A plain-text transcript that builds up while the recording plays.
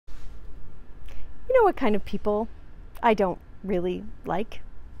You know what kind of people I don't really like?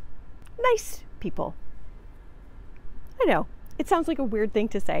 Nice people. I know, it sounds like a weird thing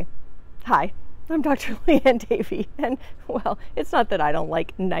to say. Hi, I'm Dr. Liane Davey, and well, it's not that I don't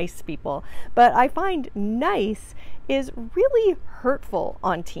like nice people, but I find nice is really hurtful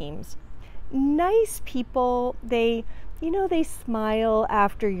on teams. Nice people, they smile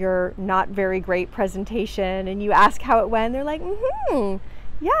after your not very great presentation and you ask how it went. They're like,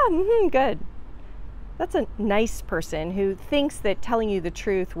 good. That's a nice person who thinks that telling you the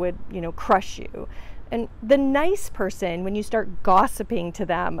truth would, crush you. And the nice person, when you start gossiping to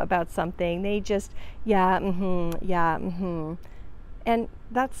them about something, they just, And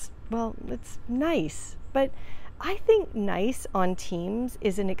that's, well, it's nice. But I think nice on teams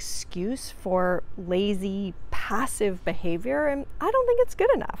is an excuse for lazy, passive behavior, and I don't think it's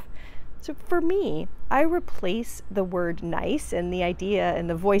good enough. So for me, I replace the word nice and the idea and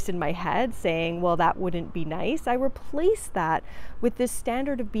the voice in my head saying, well, that wouldn't be nice. I replace that with this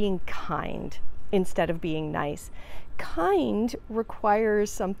standard of being kind instead of being nice. Kind requires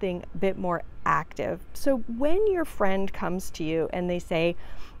something a bit more active. So when your friend comes to you and they say,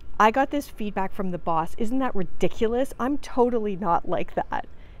 I got this feedback from the boss, isn't that ridiculous? I'm totally not like that.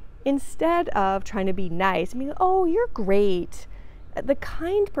 Instead of trying to be nice, oh, you're great. The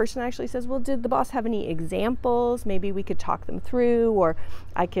kind person actually says, well, did the boss have any examples? Maybe we could talk them through, or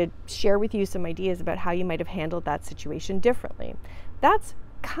I could share with you some ideas about how you might have handled that situation differently. That's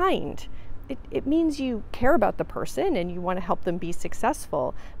kind. It means you care about the person and you want to help them be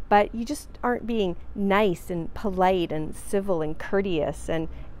successful, but you just aren't being nice and polite and civil and courteous and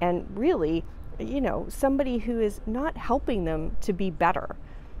really, somebody who is not helping them to be better.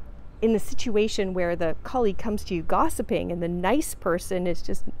 In the situation where the colleague comes to you gossiping and the nice person is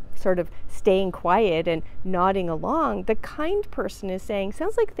just sort of staying quiet and nodding along, the kind person is saying,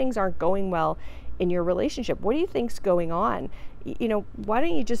 sounds like things aren't going well in your relationship. What do you think's going on? Why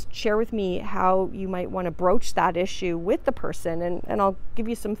don't you just share with me how you might want to broach that issue with the person, and I'll give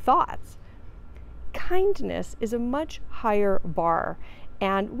you some thoughts. Kindness is a much higher bar,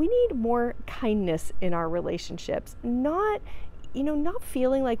 and we need more kindness in our relationships. Not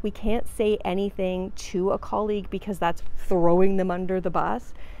feeling like we can't say anything to a colleague because that's throwing them under the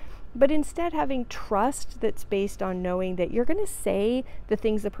bus, but instead having trust that's based on knowing that you're going to say the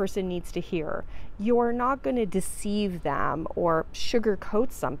things the person needs to hear. You're not going to deceive them or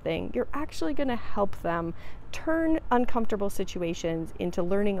sugarcoat something. You're actually going to help them turn uncomfortable situations into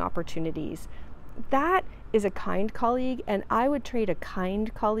learning opportunities. That is a kind colleague, and I would trade a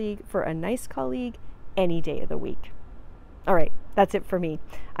kind colleague for a nice colleague any day of the week. All right, that's it for me.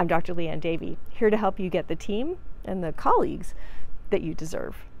 I'm Dr. Liane Davey, here to help you get the team and the colleagues that you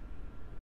deserve.